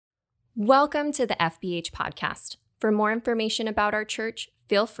Welcome to the FBH podcast. For more information about our church,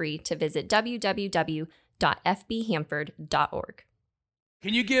 feel free to visit www.fbhamford.org.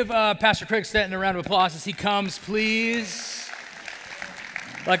 Can you give Pastor Craig Stanton a round of applause as he comes, please?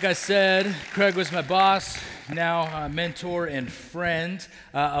 Like I said, Craig was my boss, now mentor and friend.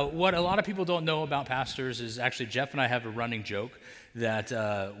 What a lot of people don't know about pastors is actually Jeff and I have a running joke that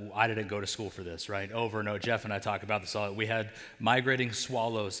I didn't go to school for this, right? Over and over, Jeff and I talk about this all. We had migrating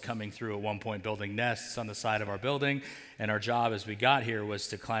swallows coming through at one point, building nests on the side of our building, and our job as we got here was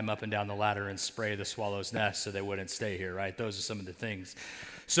to climb up and down the ladder and spray the swallows' nests so they wouldn't stay here, right? Those are some of the things.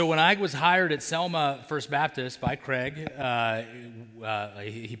 So when I was hired at Selma First Baptist by Craig,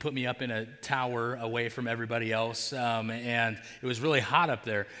 he put me up in a tower away from everybody else, and it was really hot up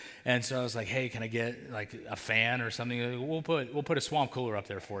there. And so I was like, "Hey, can I get like a fan or something? We'll put a swamp cooler up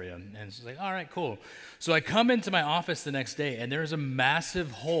there for you." And it's like, "All right, cool." So I come into my office the next day, and there's a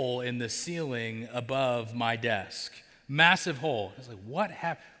massive hole in the ceiling above my desk. Massive hole. I was like, "What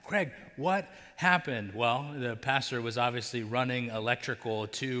happened, Craig? What happened?" Well, the pastor was obviously running electrical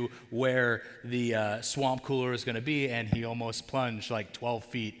to where the swamp cooler is going to be, and he almost plunged like 12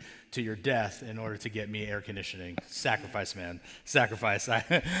 feet to your death in order to get me air conditioning. Sacrifice, man. Sacrifice. I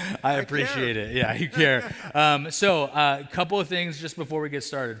appreciate it. Yeah, you care. So a couple of things just before we get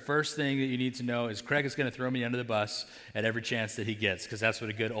started. First thing that you need to know is Craig is going to throw me under the bus at every chance that he gets, because that's what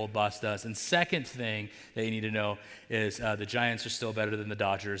a good old boss does. And second thing that you need to know is the Giants are still better than the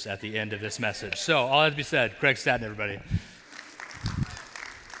Dodgers at the end of this message. So all that to be said, Craig Stanton, everybody.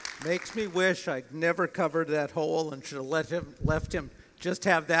 Makes me wish I'd never covered that hole and should have left him just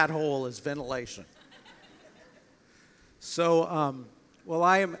have that hole as ventilation. So, well,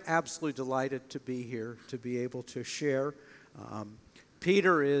 I am absolutely delighted to be here, to be able to share.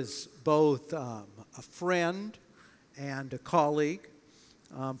 Peter is both a friend and a colleague.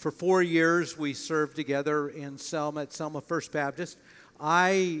 For 4 years, we served together in Selma at Selma First Baptist.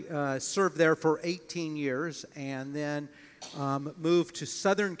 I served there for 18 years and then moved to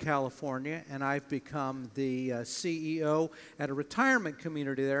Southern California, and I've become the CEO at a retirement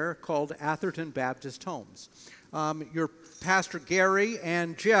community there called Atherton Baptist Homes. Your Pastor Gary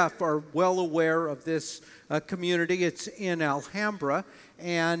and Jeff are well aware of this community. It's in Alhambra,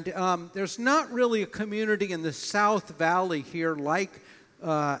 and there's not really a community in the South Valley here like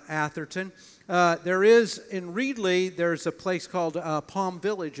Atherton. There is in Reedley, there's a place called Palm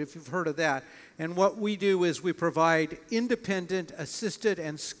Village, if you've heard of that. And what we do is we provide independent, assisted,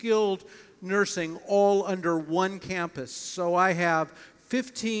 and skilled nursing all under one campus. So I have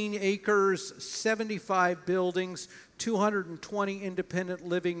 15 acres, 75 buildings, 220 independent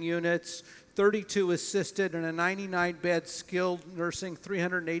living units, 32 assisted, and a 99-bed skilled nursing,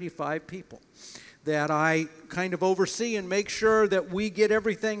 385 people that I kind of oversee and make sure that we get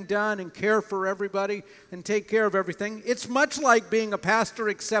everything done and care for everybody and take care of everything. It's much like being a pastor,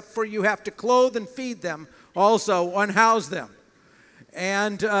 except for you have to clothe and feed them, also unhouse them.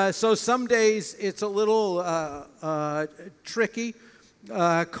 And so some days it's a little tricky.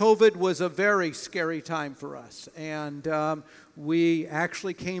 COVID was a very scary time for us, and we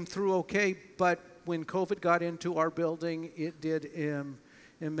actually came through okay, but when COVID got into our building, it did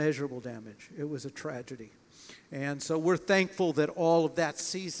immeasurable damage. It was a tragedy. And so we're thankful that all of that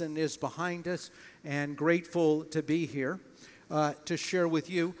season is behind us and grateful to be here to share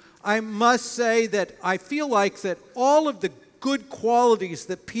with you. I must say that I feel like that all of the good qualities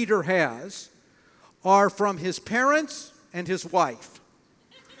that Peter has are from his parents and his wife.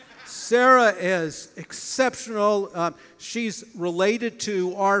 Sarah is exceptional. She's related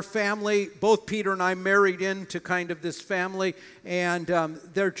to our family. Both Peter and I married into kind of this family, and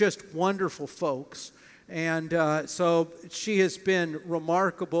they're just wonderful folks. And so she has been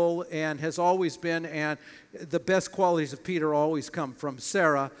remarkable and has always been, and the best qualities of Peter always come from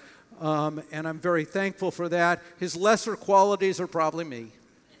Sarah, and I'm very thankful for that. His lesser qualities are probably me,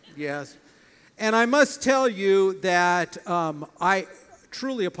 yes. And I must tell you that I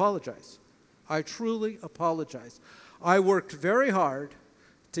truly apologize. I truly apologize. I worked very hard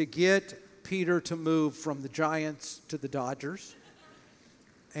to get Peter to move from the Giants to the Dodgers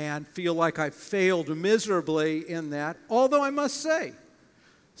and feel like I failed miserably in that. Although I must say,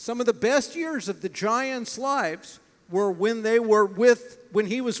 some of the best years of the Giants' lives were when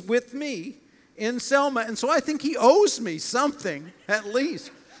he was with me in Selma. And so I think he owes me something, at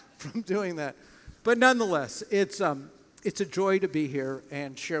least, from doing that. But nonetheless, it's a joy to be here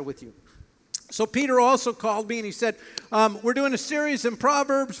and share with you. So Peter also called me and he said, we're doing a series in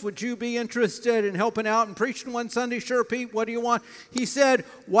Proverbs. Would you be interested in helping out and preaching one Sunday? Sure, Pete, what do you want? He said,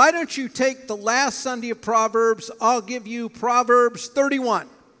 why don't you take the last Sunday of Proverbs? I'll give you Proverbs 31.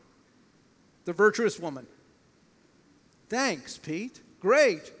 The virtuous woman. Thanks, Pete.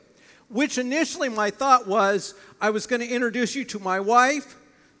 Great. Which initially my thought was I was going to introduce you to my wife,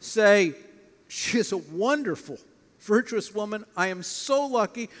 say, she is a wonderful, virtuous woman. I am so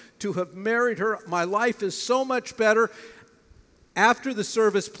lucky to have married her. My life is so much better. After the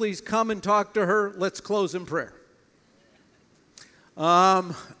service, please come and talk to her. Let's close in prayer.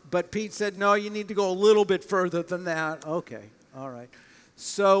 But Pete said, no, you need to go a little bit further than that. Okay, all right.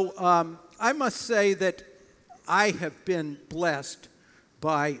 So I must say that I have been blessed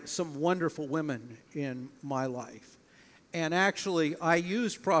by some wonderful women in my life. And actually, I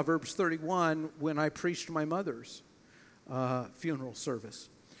used Proverbs 31 when I preached my mother's funeral service.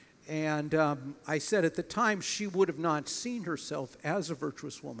 And I said at the time she would have not seen herself as a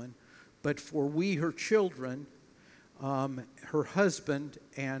virtuous woman, but for we, her children, her husband,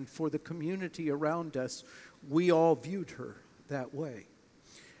 and for the community around us, we all viewed her that way.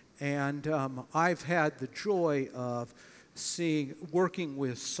 And I've had the joy of working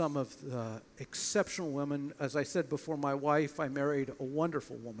with some of the exceptional women. As I said before, my wife, I married a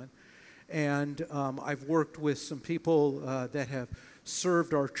wonderful woman. And I've worked with some people that have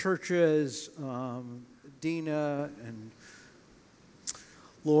served our churches, Dina and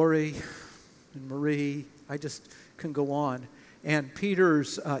Lori and Marie. I just can go on. And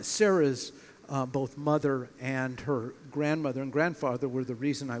Sarah's both mother and her grandmother and grandfather were the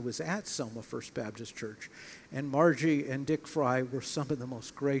reason I was at Selma First Baptist Church. And Margie and Dick Fry were some of the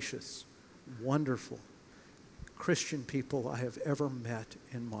most gracious, wonderful Christian people I have ever met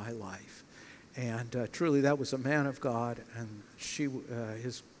in my life. And truly that was a man of God, and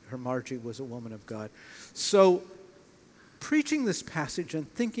her Margie was a woman of God. So preaching this passage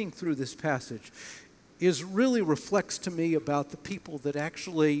and thinking through this passage really reflects to me about the people that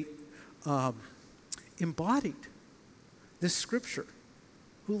actually embodied this scripture,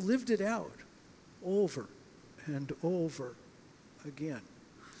 who lived it out over and over again.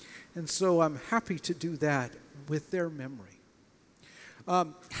 And so I'm happy to do that with their memory.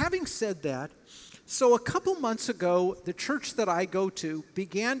 Having said that, so a couple months ago, the church that I go to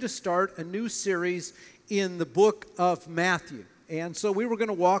began to start a new series in the book of Matthew. And so we were going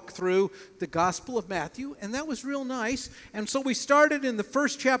to walk through the Gospel of Matthew, and that was real nice. And so we started in the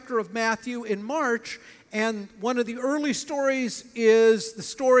first chapter of Matthew in March, and one of the early stories is the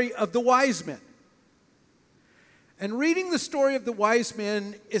story of the wise men. And reading the story of the wise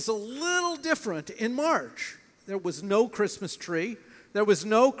men is a little different in March. There was no Christmas tree. There was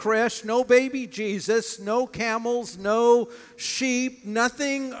no creche, no baby Jesus, no camels, no sheep,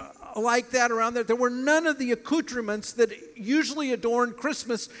 nothing like that around there. There were none of the accoutrements that usually adorn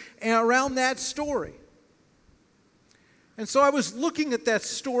Christmas around that story. And so I was looking at that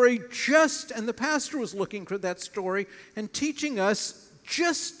story and the pastor was looking for that story and teaching us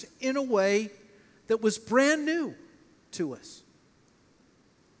just in a way that was brand new to us.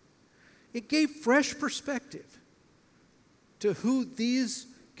 It gave fresh perspective to who these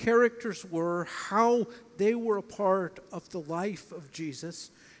characters were, how they were a part of the life of Jesus,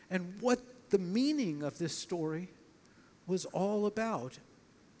 and what the meaning of this story was all about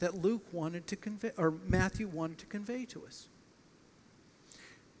that Luke wanted to convey, or Matthew wanted to convey to us.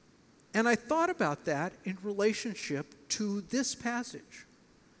 And I thought about that in relationship to this passage,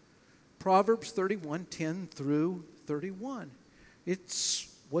 Proverbs 31:10 through 31. It's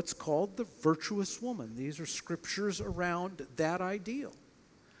what's called the virtuous woman. These are scriptures around that ideal.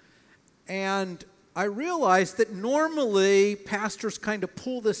 And I realized that normally pastors kind of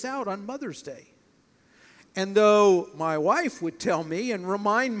pull this out on Mother's Day. And though my wife would tell me and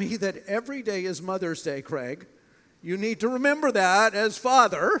remind me that every day is Mother's Day, Craig, you need to remember that as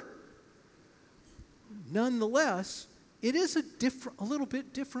father, nonetheless, it is a little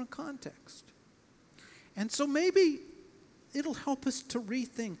bit different context. And so maybe it'll help us to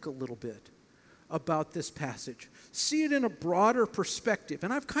rethink a little bit about this passage. See it in a broader perspective.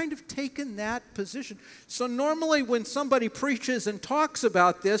 And I've kind of taken that position. So normally when somebody preaches and talks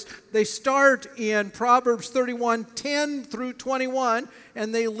about this, they start in Proverbs 31:10 through 21,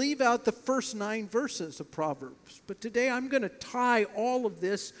 and they leave out the first 9 verses of Proverbs. But today I'm going to tie all of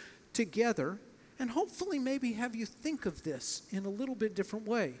this together and hopefully maybe have you think of this in a little bit different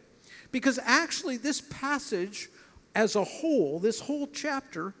way. Because actually this passage as a whole, this whole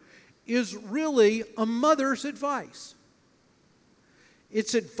chapter, is really a mother's advice.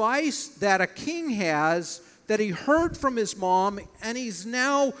 It's advice that a king has that he heard from his mom, and he's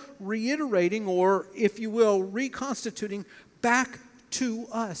now reiterating, or if you will, reconstituting back to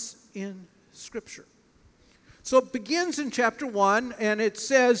us in Scripture. So it begins in chapter 1, and it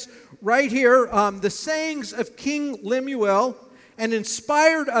says right here, the sayings of King Lemuel, and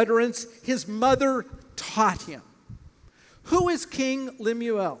inspired utterance his mother taught him. Who is King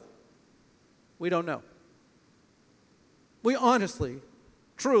Lemuel? We don't know. We honestly,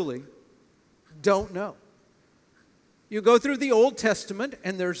 truly don't know. You go through the Old Testament,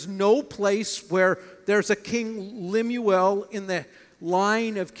 and there's no place where there's a King Lemuel in the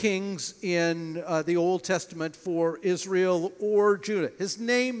line of kings in the Old Testament for Israel or Judah. His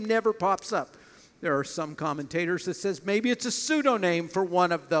name never pops up. There are some commentators that says maybe it's a pseudonym for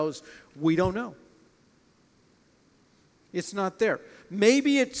one of those. We don't know. It's not there.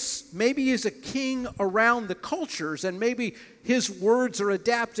 Maybe he's a king around the cultures, and maybe his words are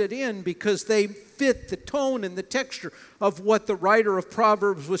adapted in because they fit the tone and the texture of what the writer of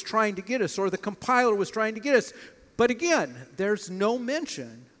Proverbs was trying to get us, or the compiler was trying to get us. But again, there's no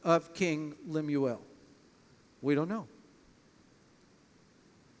mention of King Lemuel. We don't know.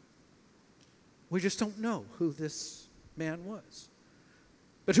 We just don't know who this man was.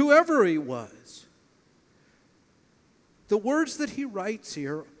 But whoever he was, the words that he writes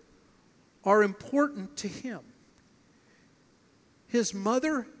here are important to him. His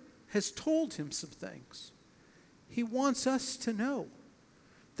mother has told him some things. He wants us to know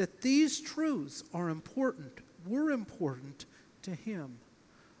that these truths are important, were important to him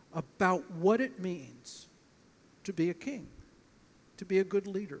about what it means to be a king, to be a good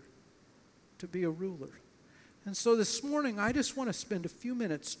leader, to be a ruler. And so this morning, I just want to spend a few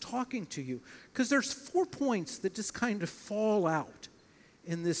minutes talking to you, because there's 4 points that just kind of fall out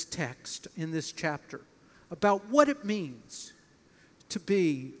in this text, in this chapter, about what it means to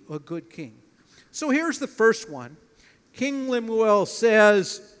be a good king. So here's the first one. King Lemuel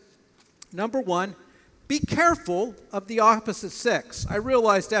says, number 1, be careful of the opposite sex. I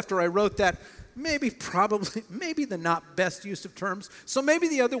realized after I wrote that, maybe the not best use of terms. So maybe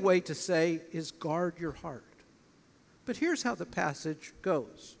the other way to say is guard your heart. But here's how the passage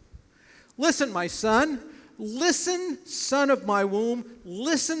goes. Listen, my son. Listen, son of my womb.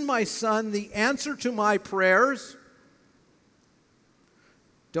 Listen, my son, the answer to my prayers.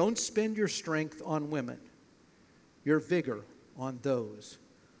 Don't spend your strength on women, your vigor on those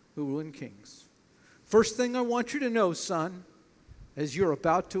who rule in kings. First thing I want you to know, son, as you're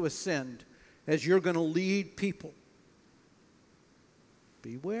about to ascend, as you're going to lead people,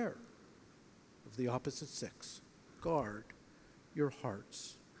 beware of the opposite sex. Guard your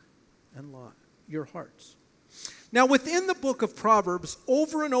hearts and your hearts. Now, within the book of Proverbs,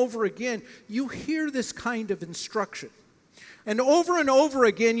 over and over again, you hear this kind of instruction. And over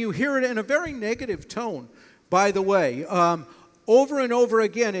again, you hear it in a very negative tone, by the way. Over and over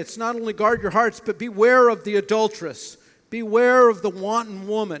again, it's not only guard your hearts, but beware of the adulteress. Beware of the wanton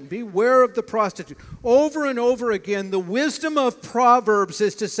woman. Beware of the prostitute. Over and over again, the wisdom of Proverbs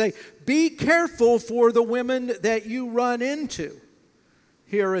is to say, be careful for the women that you run into.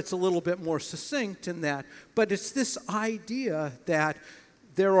 Here it's a little bit more succinct in that, but it's this idea that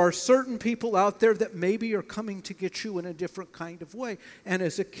there are certain people out there that maybe are coming to get you in a different kind of way. And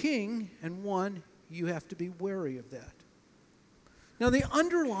as a king and one, you have to be wary of that. Now, the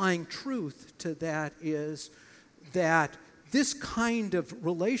underlying truth to that is that this kind of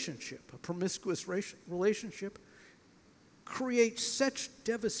relationship, a promiscuous relationship, creates such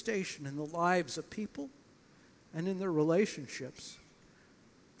devastation in the lives of people and in their relationships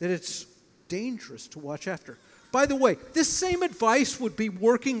that it's dangerous to watch after. By the way, this same advice would be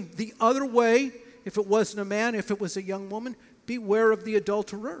working the other way if it wasn't a man, if it was a young woman. Beware of the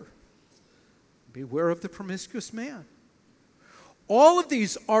adulterer. Beware of the promiscuous man. All of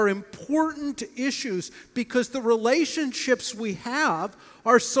these are important issues because the relationships we have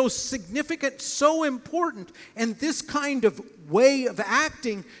are so significant, so important, and this kind of way of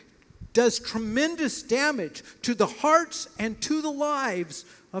acting does tremendous damage to the hearts and to the lives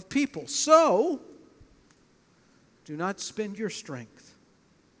of people. So, do not spend your strength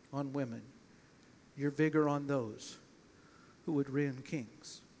on women, your vigor on those who would reign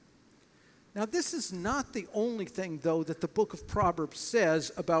kings. Now, this is not the only thing, though, that the book of Proverbs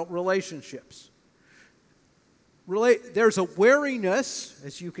says about relationships. There's a wariness,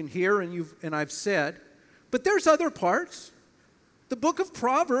 as you can hear and I've said, but there's other parts. The book of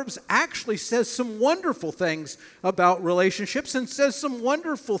Proverbs actually says some wonderful things about relationships and says some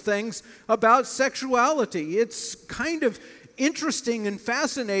wonderful things about sexuality. It's kind of interesting and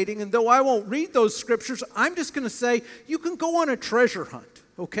fascinating, and though I won't read those scriptures, I'm just going to say you can go on a treasure hunt,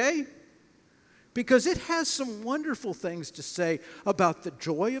 okay? Because it has some wonderful things to say about the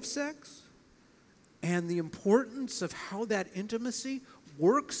joy of sex and the importance of how that intimacy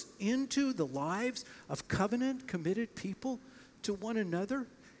works into the lives of covenant-committed people to one another.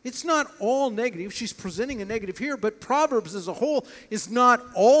 It's not all negative. She's presenting a negative here, but Proverbs as a whole is not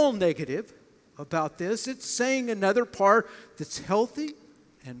all negative about this. It's saying another part that's healthy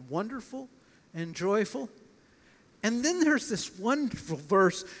and wonderful and joyful. And then there's this wonderful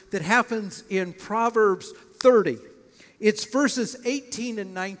verse that happens in Proverbs 30. It's verses 18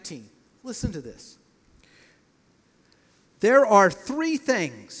 and 19. Listen to this. There are 3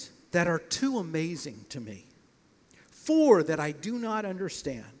 things that are too amazing to me, 4 that I do not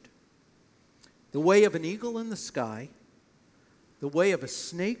understand. The way of an eagle in the sky, the way of a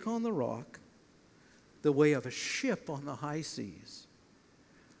snake on the rock, the way of a ship on the high seas,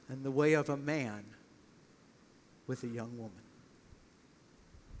 and the way of a man with a young woman.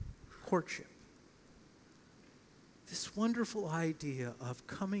 Courtship. This wonderful idea of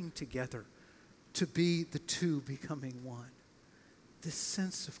coming together to be the two becoming one. This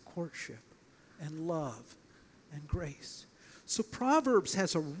sense of courtship and love and grace. So Proverbs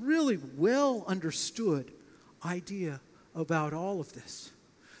has a really well understood idea about all of this.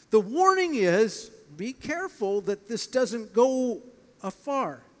 The warning is, be careful that this doesn't go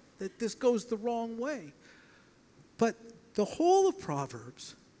afar, that this goes the wrong way. But the whole of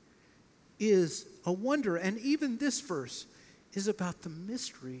Proverbs is a wonder, and even this verse is about the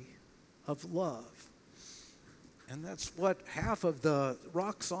mystery of love. And that's what half of the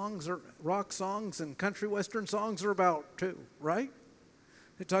rock songs and country western songs are about too, right?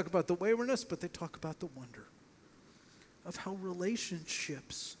 They talk about the waywardness, but they talk about the wonder of how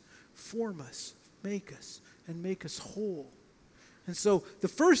relationships form us, make us whole. And so the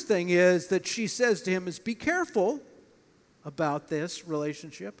first thing is that she says to him is, be careful about this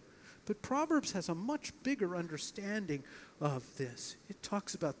relationship. But Proverbs has a much bigger understanding of this. It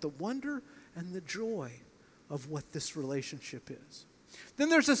talks about the wonder and the joy of what this relationship is. Then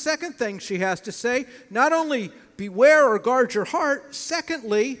there's a second thing she has to say. Not only beware or guard your heart,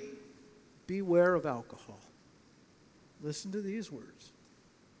 secondly, beware of alcohol. Listen to these words.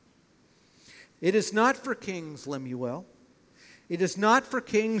 It is not for kings, Lemuel. It is not for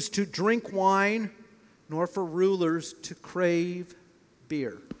kings to drink wine, nor for rulers to crave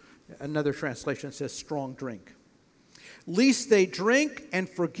beer. Another translation says strong drink. Lest they drink and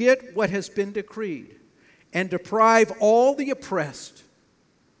forget what has been decreed, and deprive all the oppressed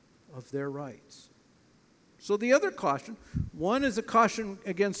of their rights. So the other caution, one is a caution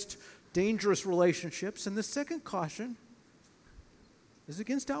against dangerous relationships, and the second caution is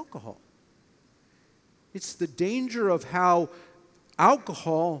against alcohol. It's the danger of how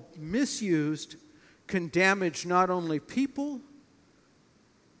alcohol, misused, can damage not only people,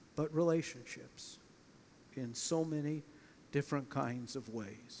 but relationships in so many different kinds of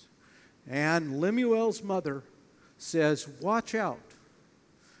ways. And Lemuel's mother says, watch out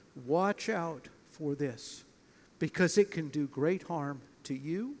for this, because it can do great harm to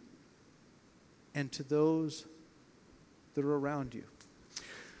you and to those that are around you.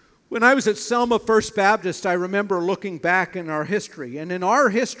 When I was at Selma First Baptist, I remember looking back in our history. And in our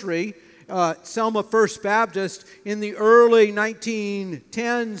history, Selma First Baptist, in the early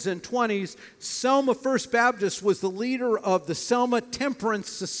 1910s and 20s, Selma First Baptist was the leader of the Selma Temperance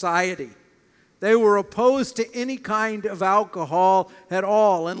Society. They were opposed to any kind of alcohol at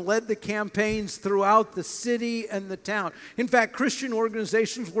all and led the campaigns throughout the city and the town. In fact, Christian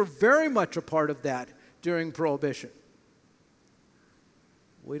organizations were very much a part of that during Prohibition.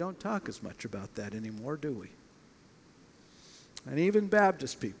 We don't talk as much about that anymore, do we? And even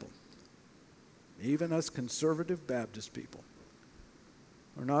Baptist people, even us conservative Baptist people,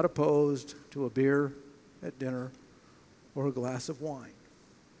 are not opposed to a beer at dinner or a glass of wine.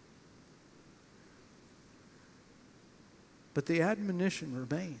 But the admonition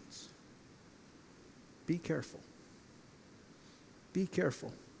remains. Be careful. Be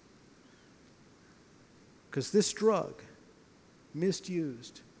careful. Because this drug,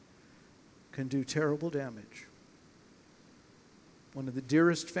 misused, can do terrible damage. One of the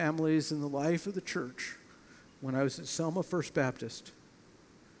dearest families in the life of the church, when I was at Selma First Baptist,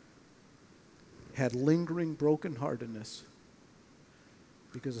 had lingering brokenheartedness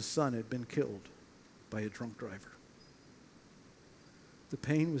because a son had been killed by a drunk driver. The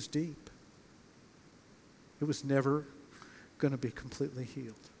pain was deep. It was never going to be completely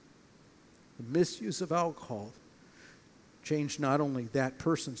healed. The misuse of alcohol changed not only that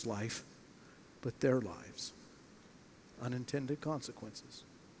person's life, but their lives. Unintended consequences.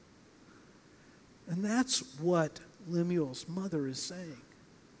 And that's what Lemuel's mother is saying.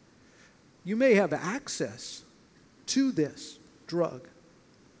 You may have access to this drug,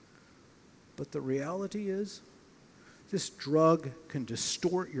 but the reality is, this drug can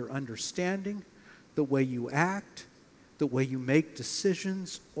distort your understanding, the way you act, the way you make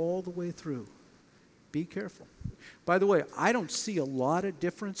decisions all the way through. Be careful. By the way, I don't see a lot of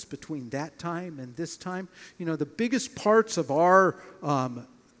difference between that time and this time. You know, the biggest parts of our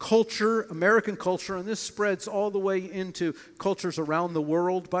culture, American culture, and this spreads all the way into cultures around the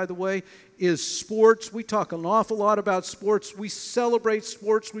world, by the way, is sports. We talk an awful lot about sports. We celebrate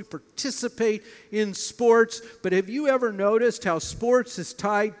sports. We participate in sports. But have you ever noticed how sports is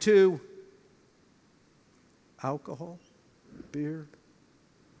tied to alcohol, beer?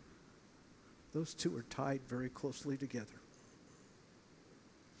 Those two are tied very closely together.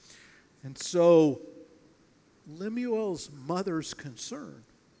 And so Lemuel's mother's concern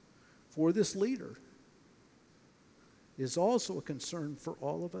for this leader is also a concern for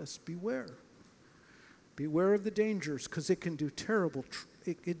all of us. Beware. Beware of the dangers, because it can do terrible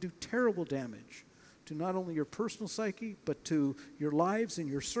damage to not only your personal psyche, but to your lives and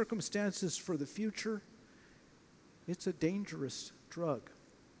your circumstances for the future. It's a dangerous drug.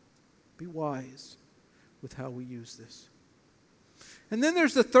 Be wise with how we use this. And then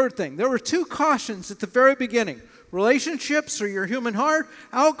there's the third thing. There were two cautions at the very beginning. Relationships or your human heart,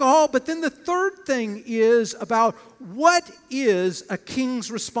 alcohol. But then the third thing is about what is a king's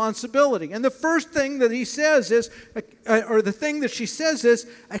responsibility. And the first thing that he says is, or the thing that she says is,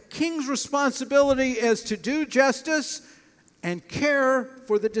 a king's responsibility is to do justice and care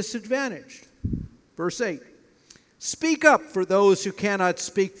for the disadvantaged. Verse 8. Speak up for those who cannot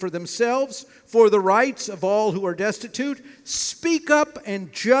speak for themselves, for the rights of all who are destitute. Speak up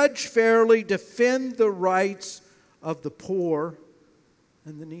and judge fairly. Defend the rights of the poor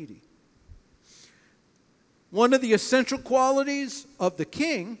and the needy. One of the essential qualities of the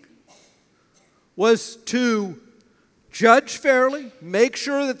king was to judge fairly, make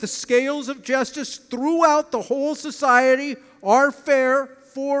sure that the scales of justice throughout the whole society are fair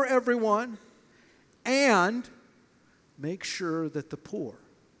for everyone, and make sure that the poor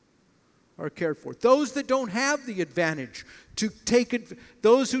are cared for. Those that don't have the advantage to take it,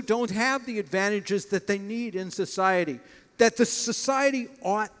 those who don't have the advantages that they need in society, that the society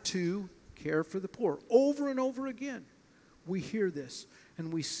ought to care for the poor. Over and over again, we hear this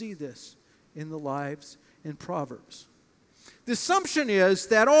and we see this in the lives in Proverbs. The assumption is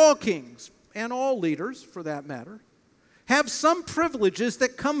that all kings, and all leaders for that matter, have some privileges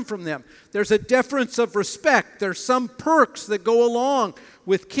that come from them. There's a deference of respect. There's some perks that go along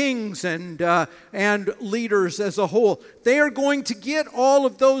with kings and leaders as a whole. They are going to get all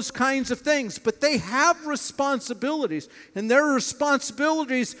of those kinds of things, but they have responsibilities, and their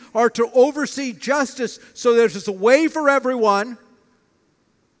responsibilities are to oversee justice so there's a way for everyone.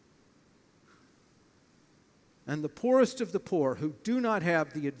 And the poorest of the poor, who do not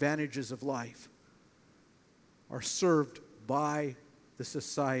have the advantages of life, are served by the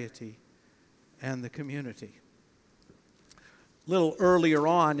society and the community. A little earlier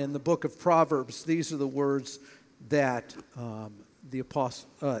on in the book of Proverbs, these are the words that the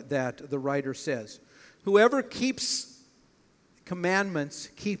writer says. Whoever keeps commandments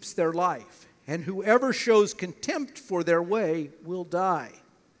keeps their life, and whoever shows contempt for their way will die.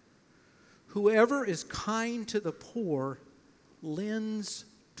 Whoever is kind to the poor lends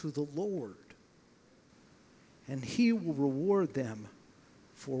to the Lord, and he will reward them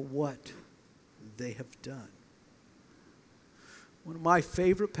for what they have done. One of my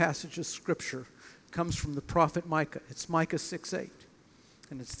favorite passages of Scripture comes from the prophet Micah. It's Micah 6:8.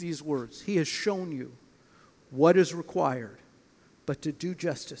 And it's these words. He has shown you what is required, but to do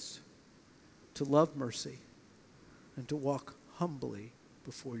justice, to love mercy, and to walk humbly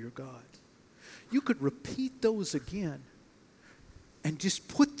before your God. You could repeat those again and just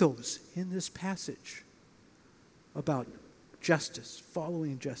put those in this passage about justice,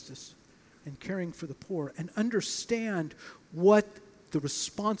 following justice, and caring for the poor, and understand what the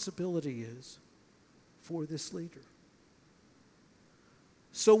responsibility is for this leader.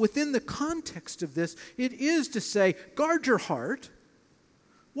 So within the context of this, it is to say, guard your heart,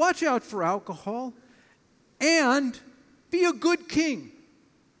 watch out for alcohol, and be a good king.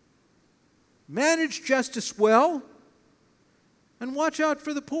 Manage justice well, and watch out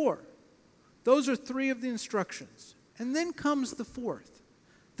for the poor. Those are three of the instructions. And then comes the fourth,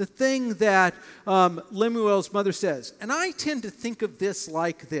 the thing that Lemuel's mother says. And I tend to think of this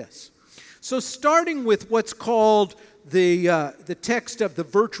like this. So starting with what's called the text of the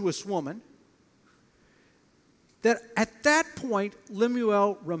virtuous woman, that at that point,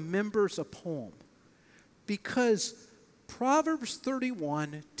 Lemuel remembers a poem. Because Proverbs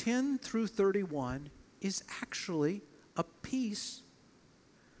 31, 10 through 31, is actually a piece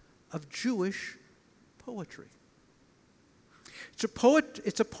of Jewish poetry.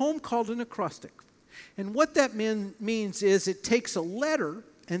 It's a poem called an acrostic. And what that means is it takes a letter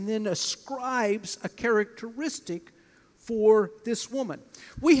and then ascribes a characteristic for this woman.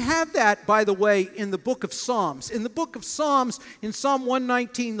 We have that, by the way, in the book of Psalms. In the book of Psalms, in Psalm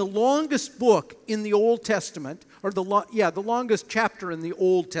 119, the longest book in the Old Testament, or the longest chapter in the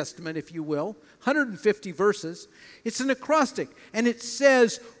Old Testament, if you will, 150 verses, it's an acrostic, and it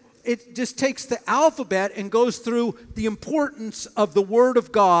says, it just takes the alphabet and goes through the importance of the Word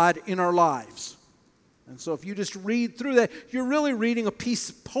of God in our lives. And so if you just read through that, you're really reading a piece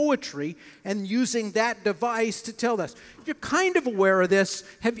of poetry and using that device to tell us. You're kind of aware of this.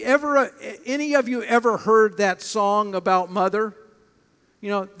 Have you any of you ever heard that song about mother? You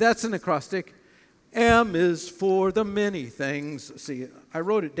know, that's an acrostic. M is for the many things. See, I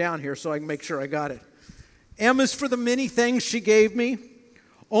wrote it down here so I can make sure I got it. M is for the many things she gave me.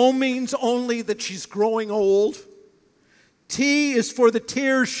 O means only that she's growing old. T is for the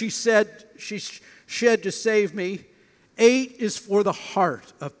tears she shed to save me. 8 is for the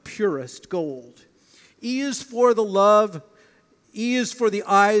heart of purest gold. E is for the love. E is for the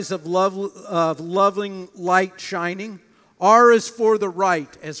eyes of loving light shining. R is for the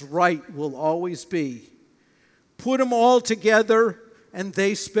right, as right will always be. Put them all together and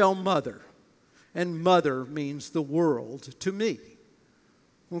they spell mother. And mother means the world to me.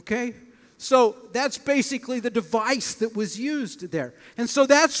 Okay? So that's basically the device that was used there. And so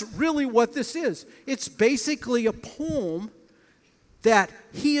that's really what this is. It's basically a poem that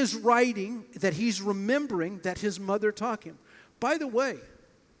he is writing, that he's remembering that his mother taught him. By the way,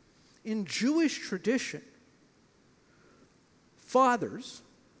 in Jewish tradition, fathers,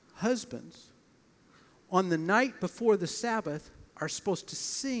 husbands, on the night before the Sabbath are supposed to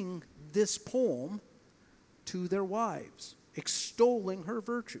sing this poem to their wives, extolling her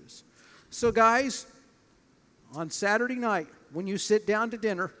virtues. So guys, on Saturday night, when you sit down to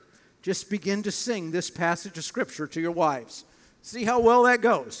dinner, just begin to sing this passage of Scripture to your wives. See how well that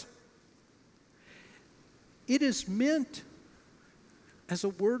goes. It is meant as a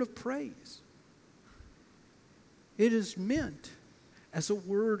word of praise. It is meant as a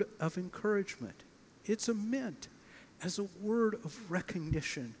word of encouragement. It's meant as a word of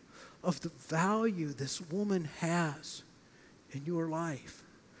recognition of the value this woman has in your life.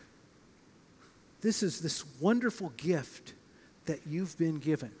 This is this wonderful gift that you've been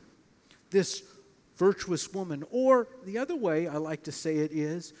given. This virtuous woman, or the other way I like to say it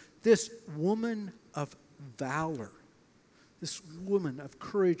is, this woman of valor. This woman of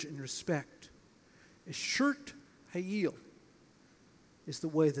courage and respect. Shirt Hayil is the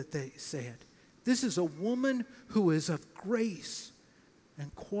way that they say it. This is a woman who is of grace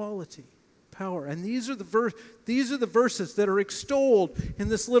and quality, power. And these are the verses that are extolled in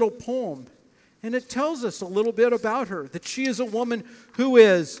this little poem. And it tells us a little bit about her, that she is a woman who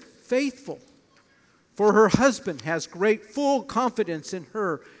is faithful. For her husband has great full confidence in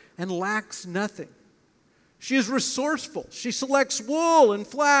her and lacks nothing. She is resourceful. She selects wool and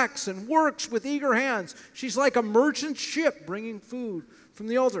flax and works with eager hands. She's like a merchant ship bringing food from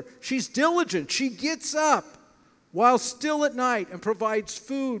the altar. She's diligent. She gets up while still at night and provides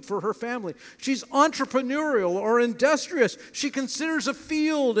food for her family. She's entrepreneurial or industrious. She considers a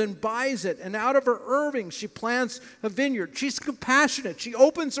field and buys it, and out of her earnings she plants a vineyard. She's compassionate. She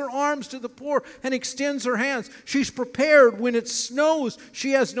opens her arms to the poor and extends her hands. She's prepared when it snows.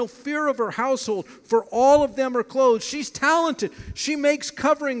 She has no fear of her household, for all of them are clothed. She's talented. She makes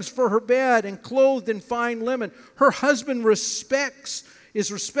coverings for her bed and clothed in fine linen. Her husband is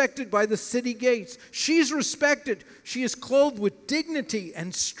respected by the city gates. She's respected. She is clothed with dignity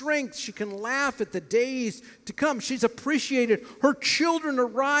and strength. She can laugh at the days to come. She's appreciated. Her children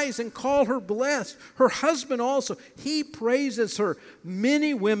arise and call her blessed. Her husband also, he praises her.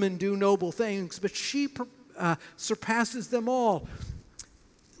 Many women do noble things, but she surpasses them all.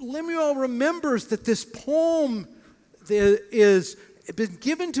 Lemuel remembers that this poem is been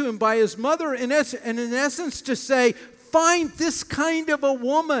given to him by his mother, and in essence to say, find this kind of a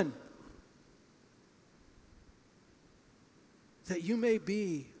woman that you may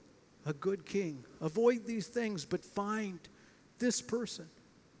be a good king. Avoid these things, but find this person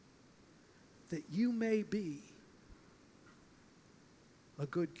that you may be a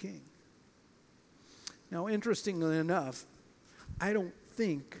good king. Now, interestingly enough, I don't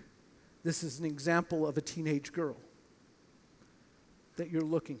think this is an example of a teenage girl that you're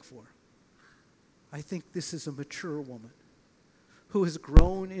looking for. I think this is a mature woman who has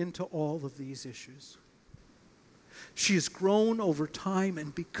grown into all of these issues. She has grown over time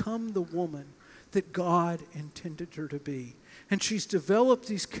and become the woman that God intended her to be. And she's developed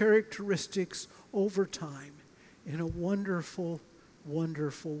these characteristics over time in a wonderful,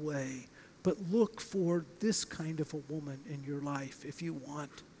 wonderful way. But look for this kind of a woman in your life if you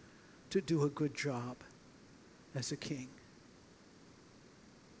want to do a good job as a king.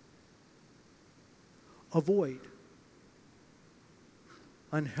 Avoid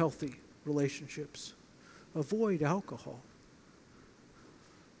unhealthy relationships. Avoid alcohol.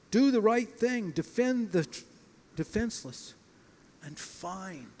 Do the right thing. Defend the defenseless. And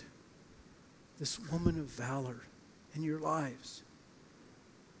find this woman of valor in your lives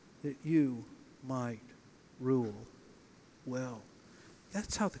that you might rule well.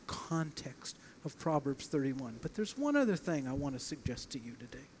 That's how the context of Proverbs 31. But there's one other thing I want to suggest to you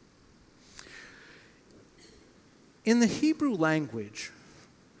today. In the Hebrew language,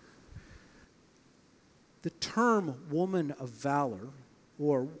 the term woman of valor,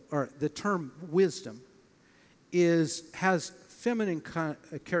 or the term wisdom, has feminine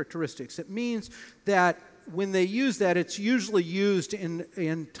characteristics. It means that when they use that, it's usually used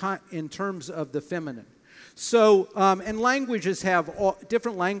in terms of the feminine. So, and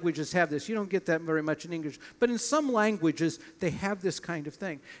different languages have this. You don't get that very much in English. But in some languages, they have this kind of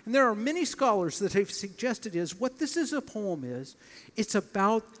thing. And there are many scholars that have suggested what this is a poem is. It's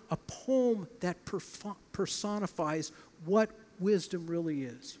about a poem that personifies what wisdom really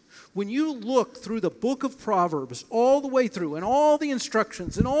is. When you look through the book of Proverbs all the way through, and all the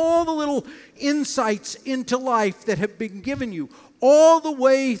instructions and all the little insights into life that have been given you all the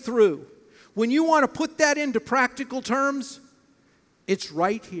way through, when you want to put that into practical terms, it's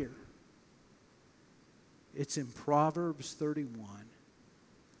right here. It's in Proverbs 31,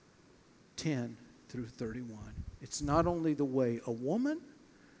 10 through 31. It's not only the way a woman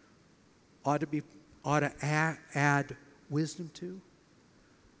ought to add wisdom to,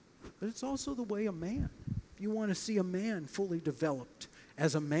 but it's also the way a man. If you want to see a man fully developed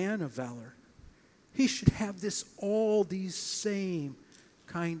as a man of valor, he should have all these same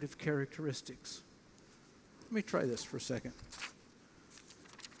kind of characteristics. Let me try this for a second.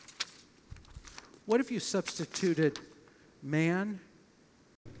 What if you substituted man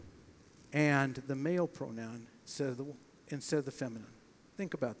and the male pronoun instead of the feminine?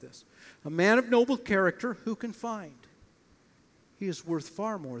 Think about this. A man of noble character, who can find? He is worth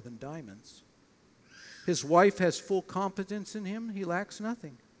far more than diamonds. His wife has full confidence in him. He lacks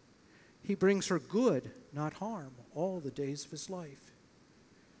nothing. He brings her good, not harm, all the days of his life.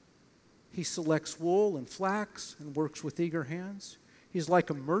 He selects wool and flax and works with eager hands. He's like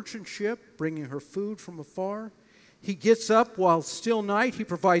a merchant ship bringing her food from afar. He gets up while still night. He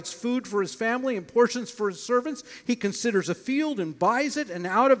provides food for his family and portions for his servants. He considers a field and buys it, and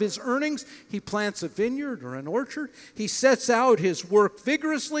out of his earnings he plants a vineyard or an orchard. He sets out his work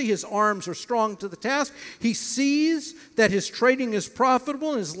vigorously. His arms are strong to the task. He sees that his trading is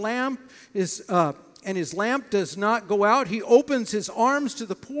profitable, and his lamp does not go out. He opens his arms to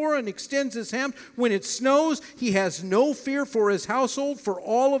the poor and extends his hand. When it snows, he has no fear for his household, for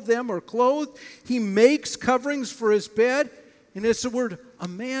all of them are clothed. He makes coverings for his bed. And it's the word, a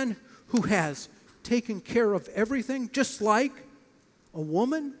man who has taken care of everything, just like a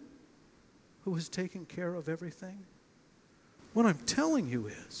woman who has taken care of everything. What I'm telling you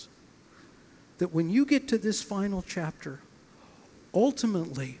is that when you get to this final chapter,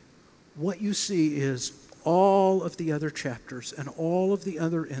 ultimately, what you see is all of the other chapters and all of the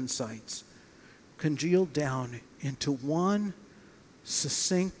other insights congealed down into one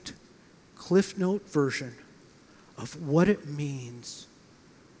succinct Cliff Note version of what it means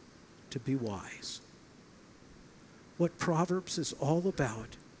to be wise. What Proverbs is all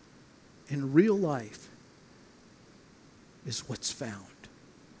about in real life is what's found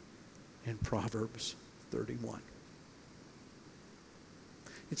in Proverbs 31.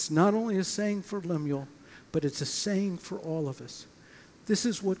 It's not only a saying for Lemuel, but it's a saying for all of us. This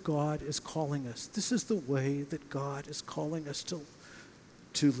is what God is calling us. This is the way that God is calling us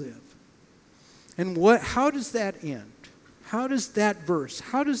to live. And how does that end? How does that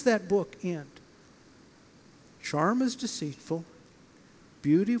book end? Charm is deceitful,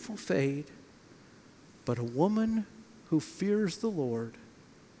 beauty will fade, but a woman who fears the Lord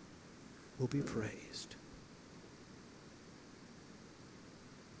will be praised.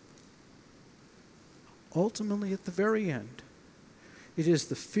 Ultimately, at the very end, it is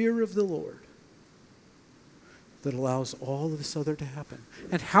the fear of the Lord that allows all of this other to happen.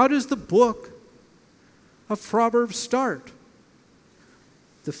 And how does the book of Proverbs start?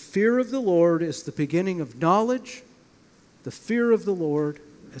 The fear of the Lord is the beginning of knowledge. The fear of the Lord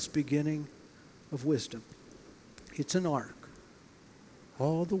is beginning of wisdom. It's an arc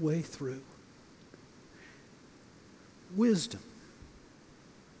all the way through. Wisdom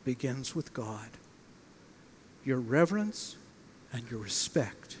begins with God. Your reverence and your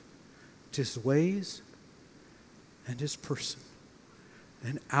respect His ways, and His person.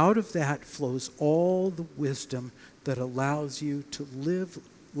 And out of that flows all the wisdom that allows you to live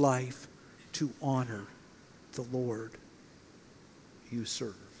life to honor the Lord you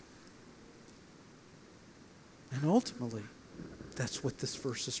serve. And ultimately, that's what these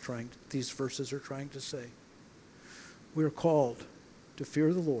verses are trying to say. We are called to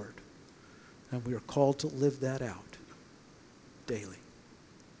fear the Lord, and we are called to live that out daily.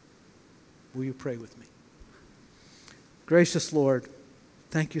 Will you pray with me? Gracious Lord,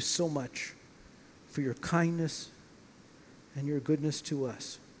 thank you so much for your kindness and your goodness to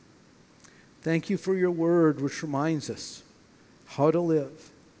us. Thank you for your word, which reminds us how to live.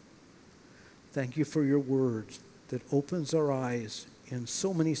 Thank you for your word that opens our eyes in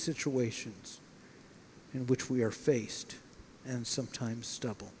so many situations in which we are faced and sometimes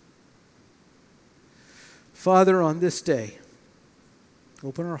stumble. Father, on this day,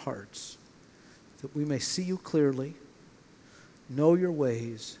 open our hearts that we may see you clearly, know your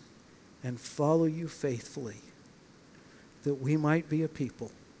ways, and follow you faithfully, that we might be a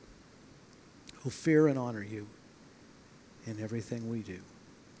people who fear and honor you in everything we do.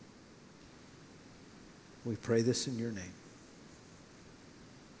 We pray this in your name.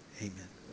 Amen.